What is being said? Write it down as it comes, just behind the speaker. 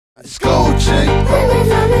School chick.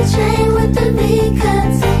 Diamonds on the chain with the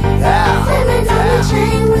V-cuts. Diamonds on the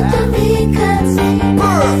chain with the V-cuts.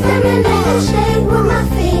 Diamond in the shade with my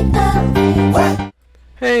feet up.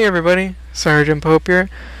 Hey everybody, SergeantPope here,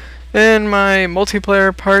 in my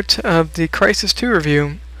multiplayer part of the Crysis 2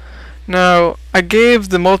 review. Now, I gave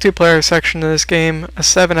the multiplayer section of this game a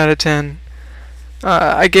 7 out of 10.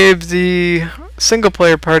 I gave the single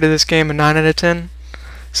player part of this game a 9 out of 10.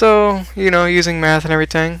 So, you know, using math and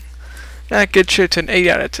everything, that gets you to an 8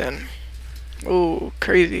 out of 10. Ooh,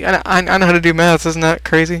 crazy. I know how to do math, isn't that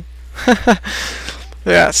crazy?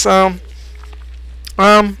 Yeah, so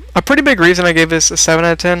a pretty big reason I gave this a 7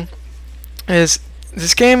 out of 10 is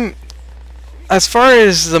this game, as far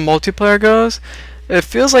as the multiplayer goes, it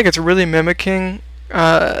feels like it's really mimicking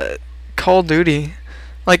Call of Duty.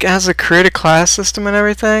 Like, it has a create a class system and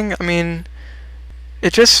everything. I mean,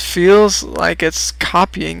 it just feels like it's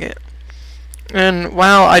copying it. And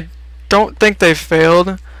while I don't think they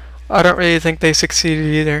failed, I don't really think they succeeded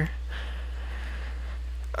either.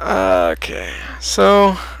 Okay,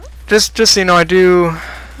 so just so you know,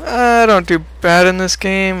 I don't do bad in this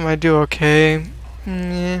game. I do okay.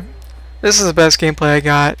 Yeah. This is the best gameplay I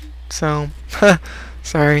got, so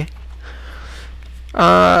sorry.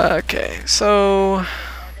 Okay, so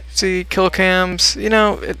see, kill cams. You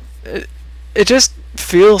know, it just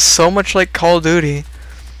feels so much like Call of Duty.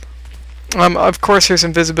 Of course, there's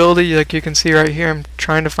invisibility, like you can see right here. I'm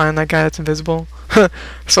trying to find that guy that's invisible,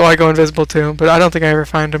 so I go invisible too. But I don't think I ever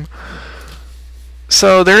find him.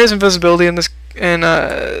 So there is invisibility in this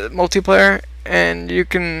multiplayer, and you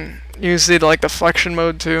can use the deflection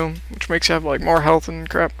mode too, which makes you have like more health and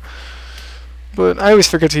crap. But I always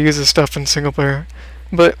forget to use this stuff in single player.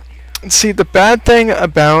 But see, the bad thing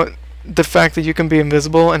about the fact that you can be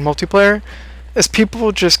invisible in multiplayer is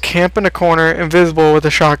people just camp in a corner invisible with a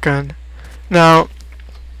shotgun. Now,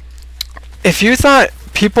 if you thought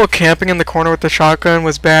people camping in the corner with the shotgun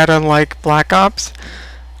was bad on like Black Ops,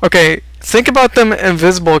 okay, think about them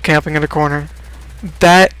invisible camping in a corner.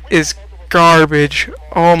 That is garbage.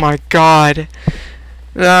 Oh my god.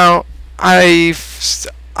 Now,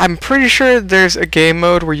 I'm pretty sure there's a game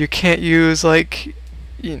mode where you can't use like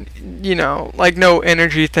you know, like no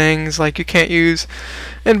energy things, like you can't use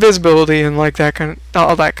invisibility and like that kind of,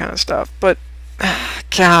 all that kind of stuff. But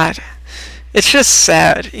god, it's just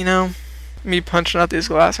sad, you know, me punching out these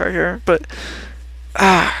glass right here. But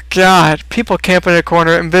god, people camping in a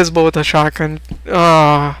corner invisible with a shotgun.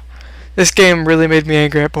 This game really made me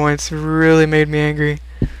angry at points. Really made me angry.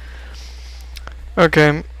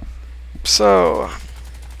 Okay, so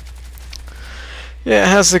yeah, it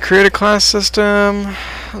has the create a class system.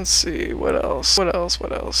 Let's see, what else?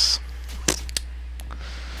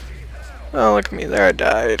 Oh, look at me, there I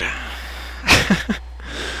died.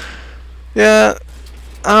 Yeah,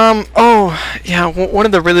 oh, yeah, one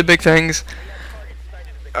of the really big things.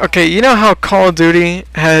 Okay, you know how Call of Duty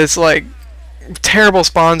has, like, terrible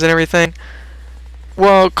spawns and everything?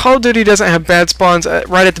 Well, Call of Duty doesn't have bad spawns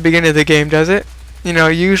right at the beginning of the game, does it? You know,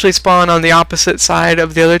 you usually spawn on the opposite side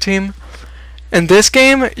of the other team. In this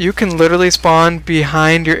game, you can literally spawn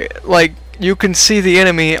behind your, like, you can see the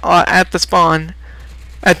enemy at the spawn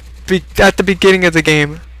at the beginning of the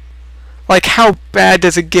game. Like, how bad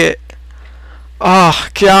does it get? Oh,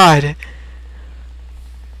 god.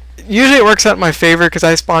 Usually it works out in my favor because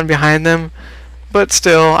I spawn behind them, but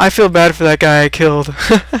still, I feel bad for that guy I killed.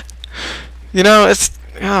 You know, it's,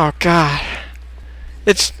 oh god.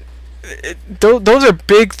 Those are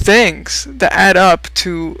big things that add up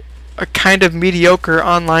to a kind of mediocre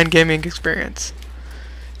online gaming experience,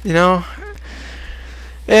 you know.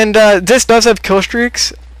 And this does have kill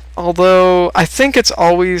streaks, although I think it's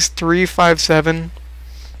always 3, 5, 7,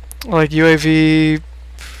 like UAV.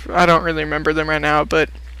 I don't really remember them right now, but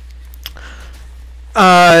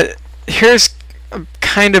here's a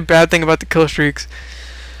kind of bad thing about the kill streaks.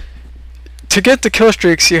 To get the kill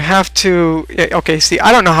streaks, you have to. Okay, see,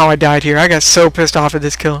 I don't know how I died here. I got so pissed off at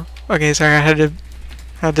this kill. Okay, sorry, I had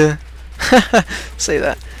to say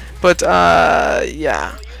that. But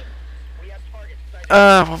yeah.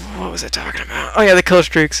 What was I talking about? Oh yeah, the kill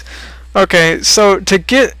streaks. Okay, so to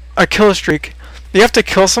get a kill streak, you have to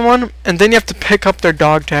kill someone, and then you have to pick up their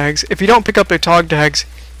dog tags. If you don't pick up their dog tags,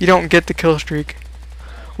 you don't get the kill streak.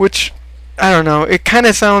 Which, I don't know, it kind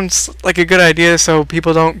of sounds like a good idea so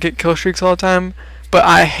people don't get kill streaks all the time, but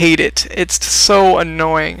I hate it. It's so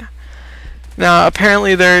annoying. Now,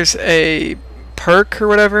 apparently there's a perk or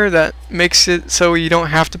whatever that makes it so you don't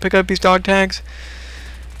have to pick up these dog tags.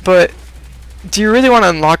 But do you really want to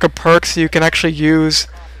unlock a perk so you can actually use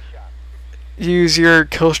your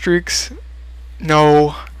kill streaks?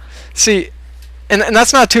 No. See, and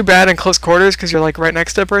that's not too bad in close quarters because you're like right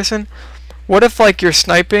next to a person. What if like you're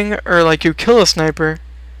sniping or like you kill a sniper,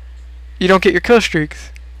 you don't get your kill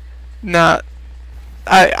streaks? Nah,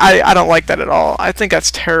 I don't like that at all. I think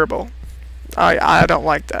that's terrible. I don't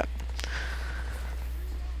like that.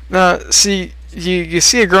 Now, see, you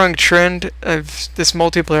see a growing trend of this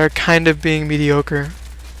multiplayer kind of being mediocre.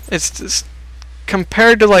 It's just,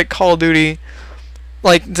 compared to like Call of Duty,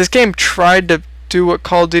 like this game tried to do what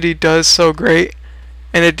Call of Duty does so great,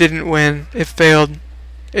 and it didn't win. It failed.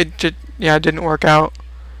 It didn't work out.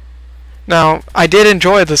 Now, I did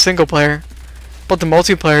enjoy the single player, but the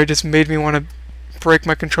multiplayer just made me want to break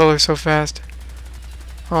my controller so fast.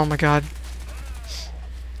 Oh my god.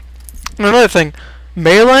 And another thing,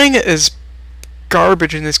 meleeing is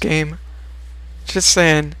garbage in this game. Just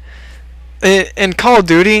saying. In Call of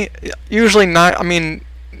Duty, usually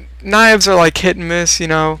knives are like hit and miss, you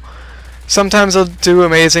know. Sometimes they'll do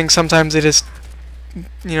amazing, sometimes they just,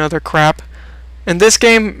 you know, they're crap. In this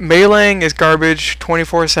game, meleeing is garbage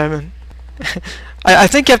 24/7. I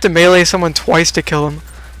think you have to melee someone twice to kill him.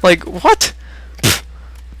 Like, what? Pfft,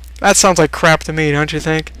 that sounds like crap to me, don't you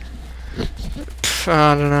think? Pfft,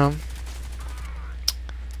 I don't know.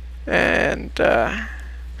 And,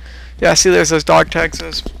 yeah, see there's those dog tags,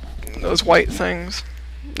 those white things.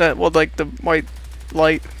 That, well, like the white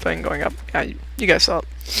light thing going up. Yeah, you guys saw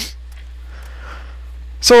it.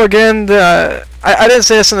 So again, I didn't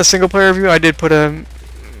say this in the single player review. I did put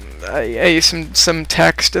some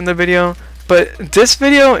text in the video, but this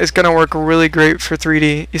video is gonna work really great for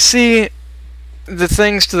 3D. You see the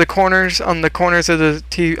things to the corners on the corners of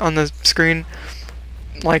the on the screen,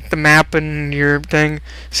 like the map and your thing.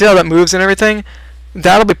 See how that moves and everything?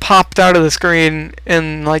 That'll be popped out of the screen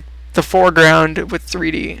in like the foreground with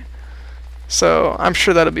 3D. So I'm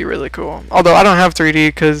sure that'll be really cool. Although I don't have 3D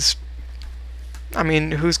because, I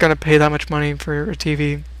mean, who's gonna pay that much money for a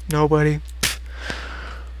TV? Nobody.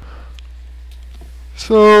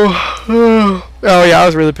 So, oh yeah, I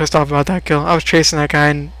was really pissed off about that kill. I was chasing that guy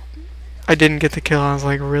and I didn't get the kill. I was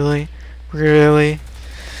like, really? Really?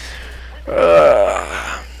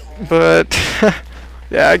 But,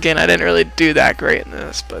 yeah, again, I didn't really do that great in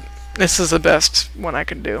this, but this is the best one I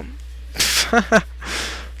can do.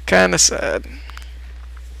 Kinda sad.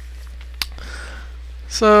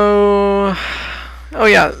 So, oh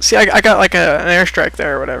yeah, see, I got like an airstrike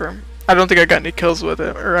there or whatever. I don't think I got any kills with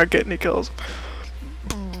it, or I get any kills.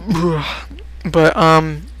 But,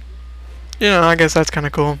 you know, I guess that's kind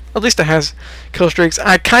of cool. At least it has kill streaks.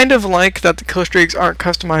 I kind of like that the kill streaks aren't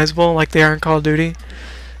customizable like they are in Call of Duty.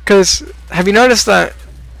 Because, have you noticed that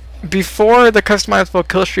before the customizable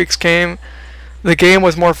kill streaks came, the game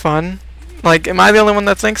was more fun? Like, am I the only one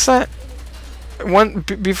that thinks that?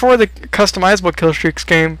 Before the customizable kill streaks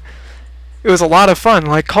came, it was a lot of fun.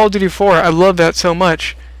 Like Call of Duty 4, I love that so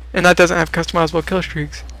much, and that doesn't have customizable kill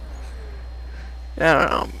streaks. I don't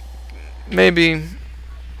know. Maybe,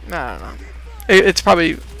 I don't know. It's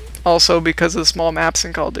probably also because of the small maps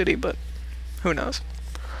in Call of Duty, but who knows.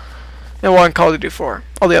 And well, in Call of Duty 4,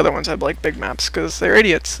 all the other ones have like big maps because they're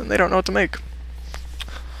idiots and they don't know what to make.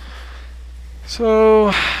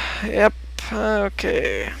 So, yep.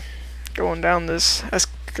 Okay, going down this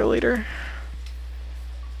escalator.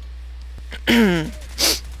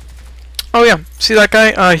 Oh yeah, see that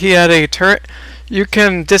guy? He had a turret. You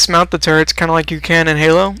can dismount the turrets kind of like you can in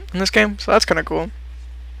Halo in this game, so that's kind of cool.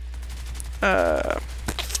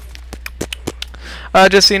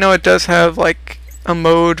 Just so you know, it does have like a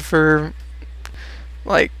mode for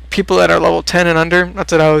like people that are level 10 and under.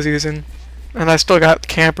 That's what I was using, and I still got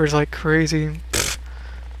campers like crazy.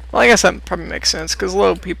 Well, I guess that probably makes sense, because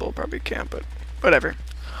low people probably can't, but whatever.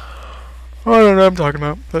 I don't know what I'm talking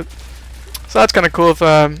about, but... So that's kind of cool if,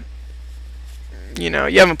 you know,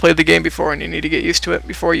 you haven't played the game before and you need to get used to it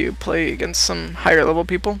before you play against some higher level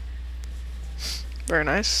people. Very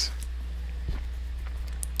nice.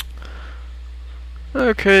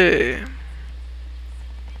 Okay.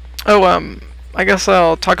 Oh, I guess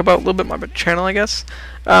I'll talk about a little bit my channel, I guess.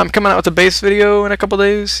 I'm coming out with a base video in a couple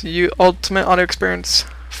days. Ultimate Audio Experience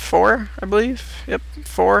 4, I believe. Yep,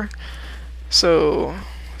 4. So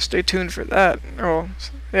stay tuned for that. Or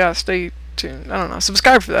yeah, stay tuned. I don't know.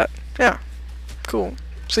 Subscribe for that. Yeah, cool.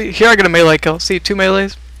 See, here I get a melee kill. See, 2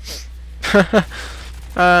 melees.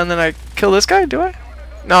 And then I kill this guy. Do I?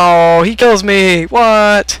 No, he kills me.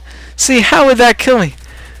 What? See, how would that kill me?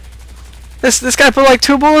 This guy put like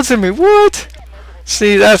 2 bullets in me. What?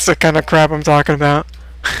 See, that's the kind of crap I'm talking about.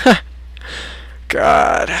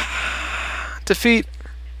 God. Defeat.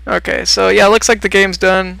 Okay, so yeah, looks like the game's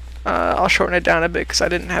done. I'll shorten it down a bit because I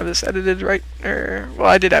didn't have this edited right. Well,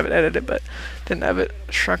 I did have it edited, but didn't have it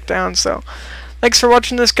shrunk down. So Thanks for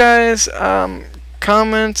watching this, guys.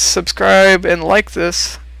 Comment, subscribe, and like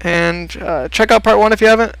this. And check out part 1 if you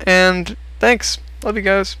haven't. And thanks. Love you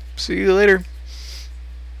guys. See you later.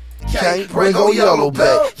 Can't bring on yellow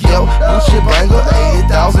back. Yo, Gucci banger,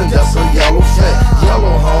 80,000, that's a yellow